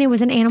 And it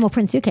was an animal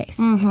print suitcase.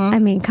 I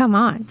mean, come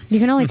on. You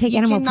can only take You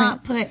animal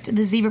cannot print. put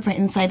the zebra print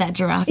inside that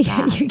giraffe.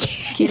 Yeah, bag. you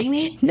can't. Kidding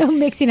me? No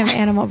mixing of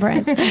animal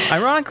prints.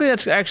 Ironically,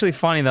 that's actually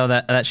funny though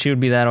that she would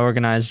be that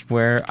organized.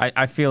 Where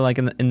I feel like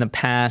in the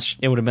past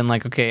it would have been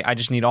like, okay, I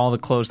just need all the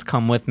clothes to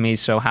come with me.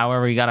 So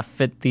however you got to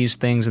fit these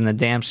things in the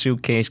damn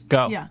suitcase,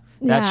 go. Yeah.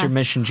 That's Yeah. your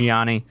mission,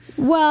 Gianni.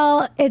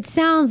 Well, it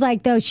sounds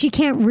like, though, she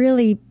can't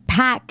really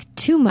pack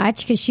too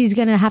much because she's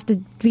going to have to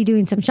be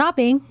doing some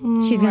shopping.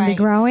 She's going to be Right.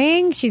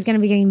 growing. She's going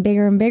to be getting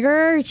bigger and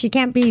bigger. She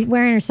can't be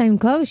wearing her same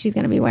clothes she's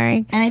going to be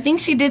wearing. And I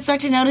think she did start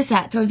to notice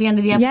that towards the end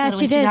of the episode Yeah, when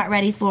she she did. got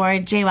ready for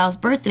JWoww's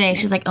birthday.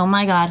 She's like, oh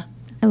my God,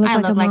 I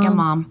look like a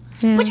mom.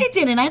 Yeah. Which I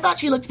didn't. I thought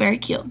she looked very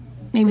cute.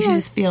 Maybe she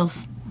just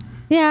feels...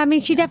 Yeah, I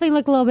mean, she definitely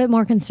looked a little bit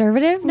more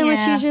conservative than what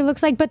she Yeah. usually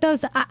looks like. But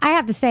those, I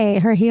have to say,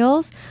 her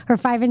heels, her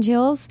 5-inch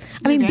heels.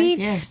 I mean, very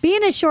fierce.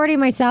 being a shorty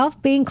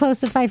myself, being close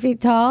to 5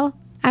 feet tall.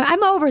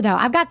 I'm over though.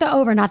 I've got the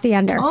over, not the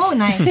under. Oh,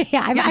 nice.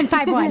 Yeah, I'm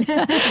 5'1".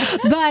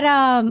 But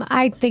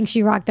I think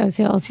she rocked those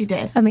heels. She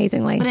did.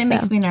 Amazingly. But it so.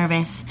 makes me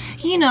nervous.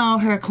 You know,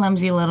 her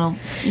clumsy little...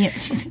 You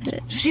know,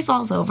 she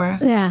falls over.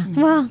 Yeah.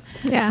 Well,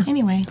 yeah.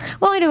 Anyway.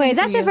 Well, anyway,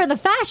 that's it for the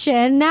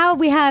fashion. Now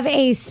we have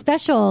a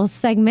special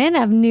segment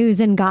of news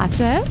and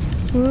gossip.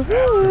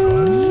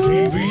 Woohoo.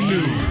 TV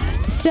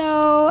News.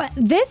 So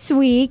this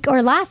week,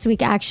 or last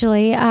week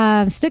actually,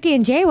 Snooki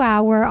and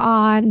JWoww were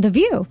on The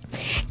View.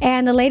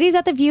 And the ladies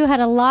at The View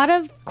had a lot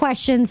of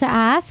questions to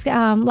ask.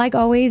 Like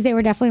always, they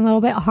were definitely a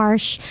little bit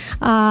harsh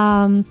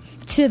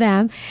to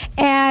them.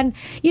 And,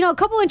 you know, a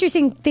couple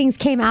interesting things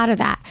came out of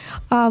that.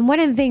 One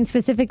of the things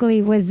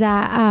specifically was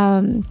that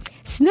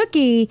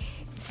Snooki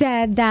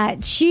said that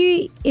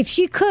if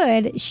she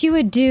could, she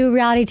would do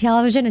reality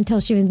television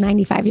until she was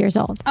 95 years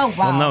old. Oh,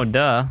 wow. Well, no,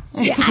 duh.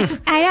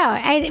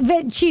 I know.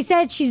 But she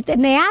said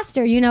and they asked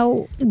her, you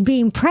know,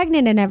 being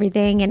pregnant and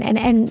everything,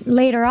 and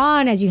later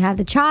on, as you have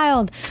the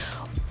child,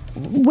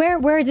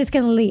 where is this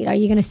going to lead? Are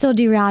you going to still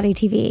do reality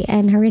TV?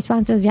 And her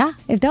response was, yeah,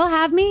 if they'll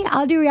have me,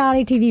 I'll do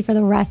reality TV for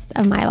the rest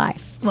of my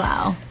life.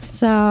 Wow.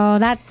 So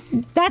that's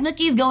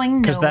Snooki's going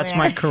nowhere. Because that's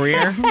my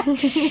career.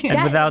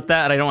 And without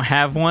that, I don't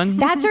have one.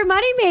 That's her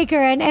moneymaker,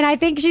 and I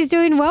think she's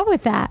doing well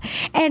with that.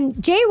 And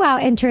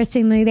JWoww,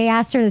 interestingly, they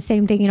asked her the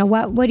same thing,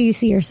 what do you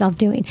see yourself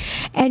doing?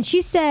 And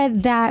she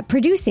said that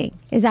producing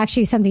is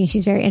actually something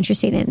she's very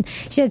interested in.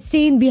 She had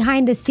seen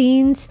behind the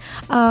scenes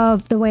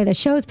of the way the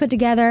show's put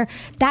together.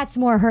 That's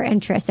more her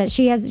interest. That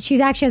she actually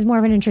has more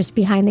of an interest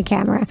behind the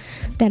camera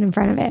than in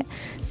front of it.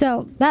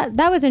 So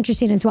that was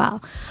interesting as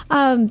well.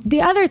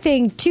 The other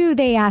thing too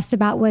they asked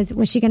about was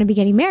she going to be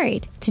getting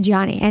married to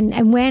Gianni?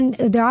 And when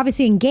they're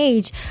obviously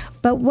engaged,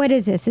 but what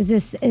is this? Is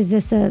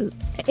this a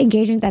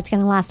engagement that's going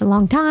to last a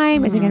long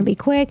time? Is it going to be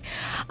quick?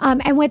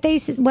 And what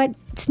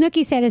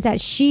Snooki said is that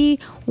she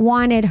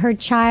wanted her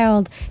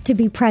child to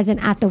be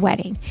present at the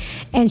wedding,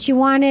 and she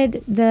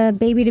wanted the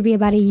baby to be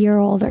about a year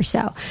old or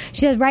so.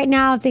 She says right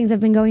now things have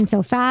been going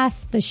so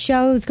fast. The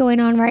show's going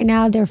on right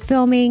now. They're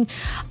filming,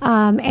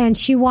 and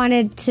she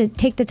wanted to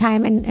take the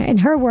time, and in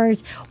her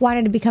words,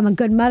 wanted to become a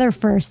good mother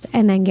first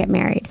and then get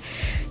married.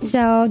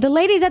 So the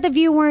ladies at The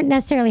View weren't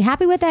necessarily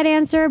happy with that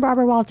answer.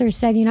 Barbara Walters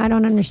said, I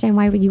don't understand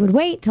why you would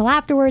wait till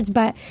afterwards,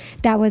 but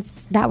that was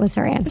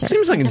her answer. It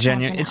seems like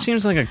it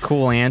seems like a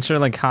cool answer.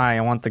 Like, hi,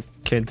 I want the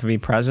kid to be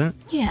present.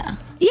 Yeah.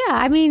 Yeah,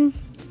 I mean...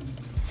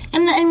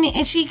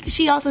 And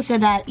she also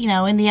said that,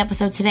 in the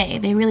episode today,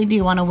 they really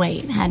do want to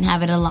wait and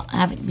have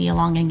it be a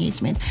long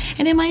engagement.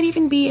 And it might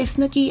even be a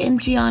Snooki and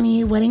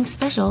Gianni wedding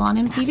special on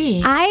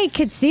MTV. I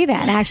could see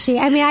that, actually.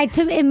 I mean,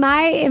 in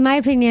my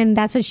opinion,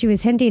 that's what she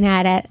was hinting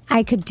at.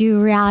 I could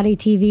do reality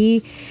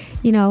TV,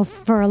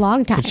 for a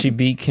long time. Could she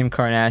beat Kim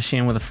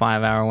Kardashian with a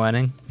 5-hour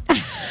wedding?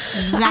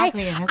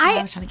 Exactly. That's what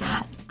I was trying to get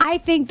at. I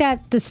think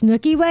that the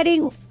Snooki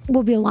wedding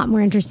will be a lot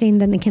more interesting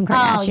than the Kim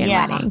Kardashian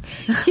wedding.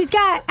 She's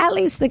got at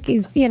least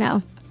Snooki's,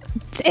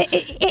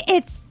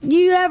 it's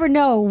you never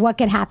know what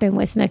could happen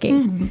with Snooki.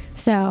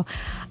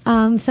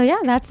 Mm-hmm. So yeah,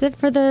 that's it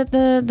for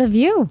the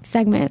View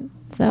segment.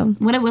 So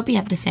what did Whoopi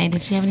have to say?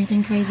 Did she have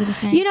anything crazy to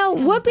say?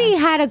 Whoopi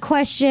had a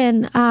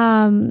question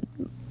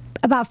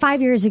about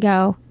 5 years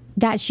ago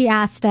that she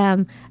asked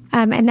them.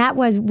 And that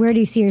was, where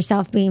do you see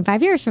yourself being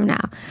 5 years from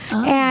now?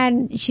 Oh.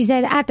 And she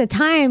said at the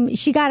time,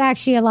 she got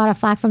actually a lot of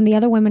flack from the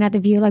other women at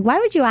The View. Like, why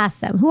would you ask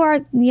them? Who are,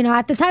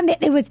 at the time,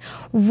 it was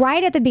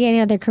right at the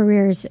beginning of their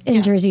careers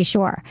in Jersey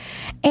Shore.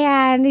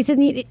 And they said,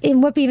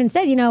 and Whoopi even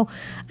said,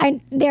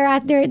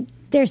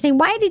 they're saying,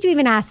 why did you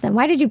even ask them?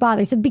 Why did you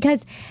bother? So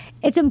because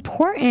it's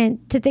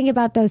important to think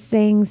about those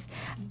things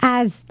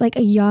as like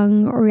a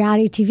young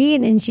reality TV.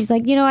 And she's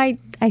like,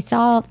 I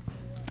saw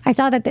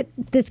that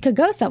this could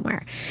go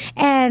somewhere,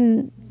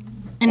 and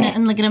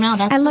look at him now.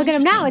 Look at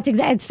him now.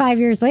 It's 5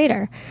 years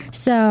later.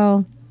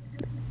 So,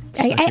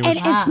 and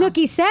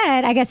Snooki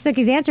said, I guess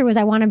Snooki's answer was,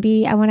 I want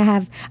to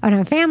have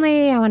a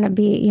family. I want to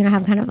be,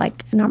 have kind of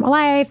like a normal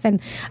life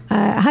and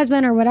a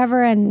husband or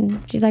whatever.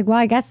 And she's like, well,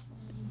 I guess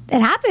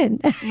it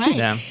happened. Right.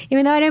 Yeah.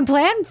 Even though I didn't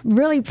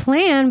really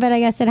plan, but I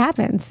guess it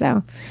happened.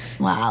 So,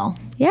 wow.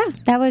 Yeah,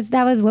 that was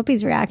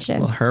Whoopi's reaction.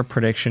 Well, her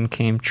prediction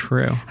came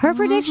true. Her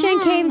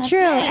prediction came true.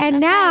 Right, and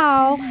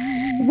now,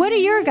 what are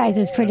your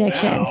guys'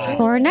 predictions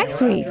for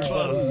next week? Ooh.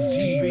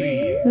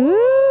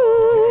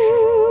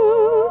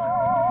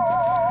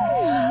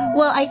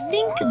 Well, I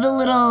think the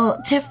little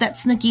tiff that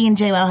Snooki and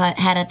JWoww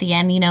had at the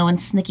end, when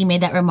Snooki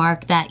made that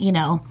remark that,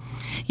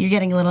 you're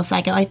getting a little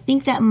psycho. I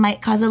think that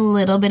might cause a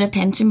little bit of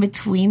tension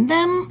between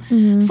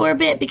them for a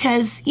bit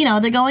because,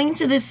 they're going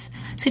into this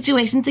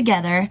situation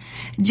together.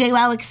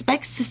 JWoww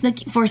expects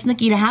for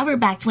Snooki to have her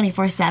back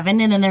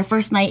 24/7, and then their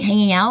first night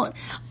hanging out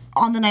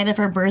on the night of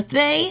her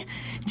birthday,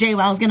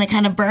 JWoww's going to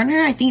kind of burn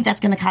her. I think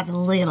that's going to cause a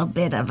little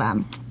bit of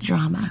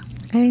drama.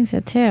 I think so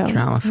too.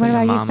 Drama for what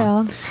your about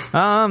mama. You, Phil?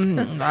 I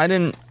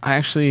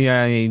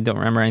don't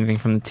remember anything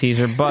from the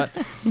teaser, but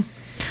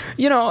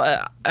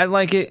I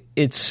like it.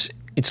 It's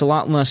a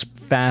lot less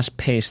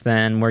fast-paced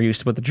than we're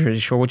used to with the Jersey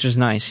Shore, which is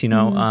nice. For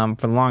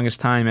the longest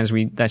time, as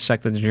we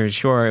dissected the Jersey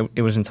Shore,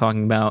 it was in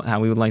talking about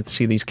how we would like to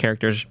see these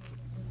characters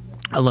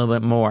a little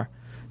bit more,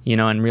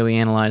 and really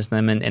analyze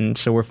them. And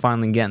so we're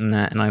finally getting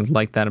that, and I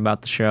like that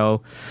about the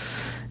show.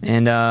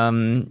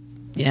 And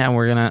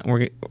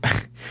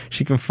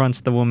she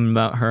confronts the woman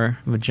about her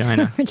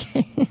vagina.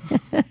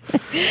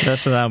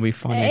 That'll be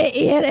funny.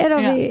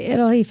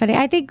 It'll be funny.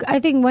 I think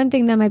one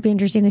thing that might be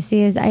interesting to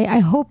see is I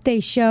hope they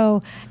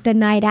show the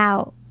night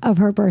out of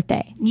her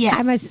birthday.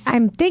 Yes.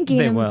 I'm thinking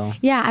they will.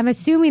 Yeah, I'm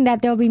assuming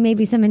that there'll be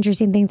maybe some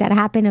interesting things that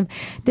happen.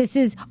 This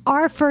is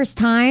our first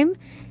time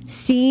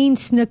seeing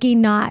Snooki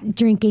not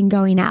drinking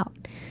going out.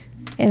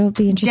 It'll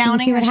be interesting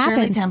to see what happens.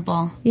 Shirley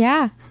Temple.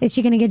 Yeah. Is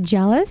she going to get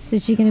jealous?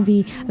 Is she going to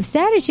be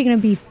upset? Is she going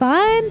to be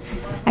fun?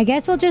 I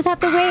guess we'll just have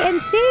to wait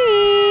and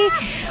see.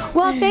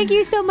 Well, thank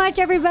you so much,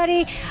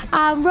 everybody.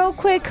 Real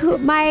quick,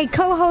 my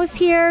co-host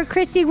here,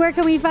 Chrissy, where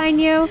can we find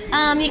you?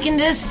 You can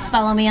just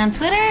follow me on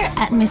Twitter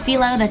at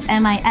Missilo. That's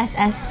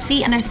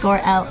MISSC_LO.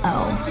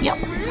 Yep.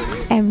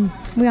 And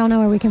we all know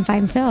where we can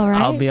find Phil, right?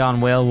 I'll be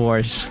on Whale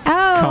Wars.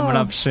 Oh, coming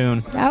up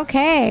soon.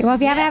 Okay. Well,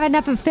 if you haven't had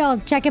enough of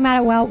Phil, check him out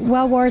at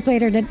Well Worth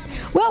later tonight.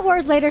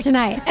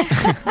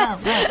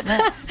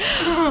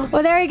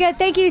 Well, there you go.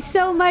 Thank you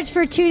so much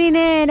for tuning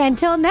in.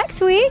 Until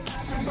next week.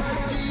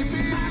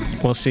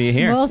 We'll see you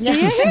here. We'll see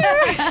you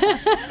here.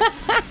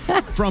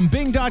 From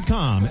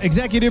Bing.com,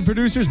 executive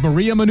producers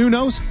Maria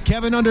Menounos,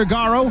 Kevin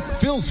Undergaro,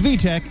 Phil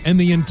Svitek, and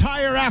the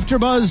entire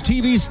AfterBuzz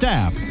TV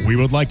staff, we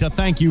would like to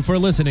thank you for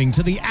listening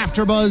to the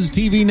AfterBuzz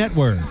TV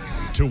network.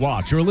 To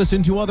watch or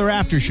listen to other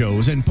after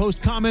shows and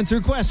post comments or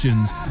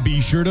questions,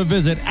 be sure to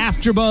visit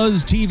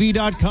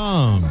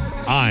AfterBuzzTV.com.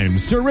 I'm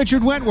Sir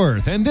Richard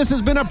Wentworth, and this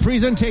has been a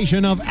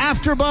presentation of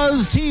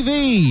AfterBuzz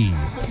TV.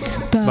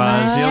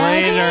 Buzz you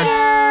later.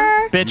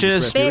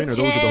 Bitches. Those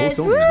are the host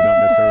owners, do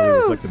not necessarily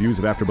reflect the views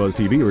of AfterBuzz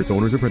TV or its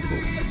owners or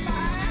principals.